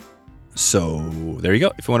 So there you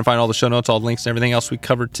go. If you want to find all the show notes, all the links, and everything else we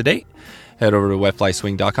covered today, head over to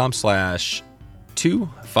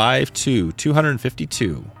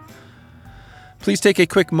wetflyswing.com/252. Please take a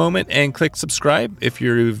quick moment and click subscribe if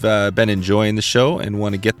you've been enjoying the show and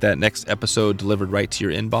want to get that next episode delivered right to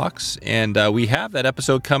your inbox. And we have that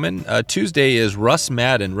episode coming. Tuesday is Russ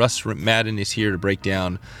Madden. Russ Madden is here to break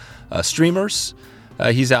down streamers.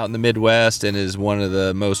 He's out in the Midwest and is one of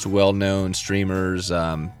the most well-known streamers.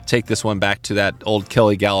 Take this one back to that old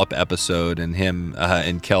Kelly Gallup episode, and him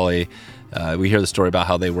and Kelly. We hear the story about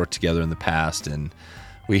how they worked together in the past, and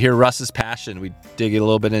we hear Russ's passion. We dig a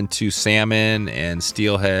little bit into salmon and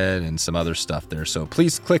steelhead and some other stuff there. So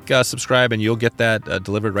please click subscribe, and you'll get that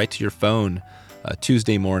delivered right to your phone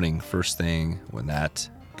Tuesday morning, first thing when that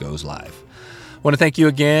goes live. I want to thank you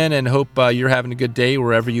again, and hope you're having a good day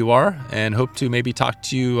wherever you are, and hope to maybe talk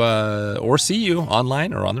to you or see you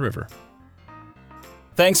online or on the river.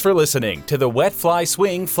 Thanks for listening to the Wet Fly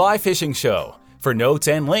Swing Fly Fishing Show. For notes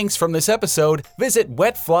and links from this episode, visit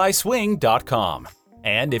wetflyswing.com.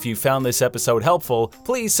 And if you found this episode helpful,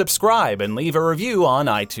 please subscribe and leave a review on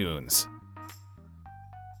iTunes.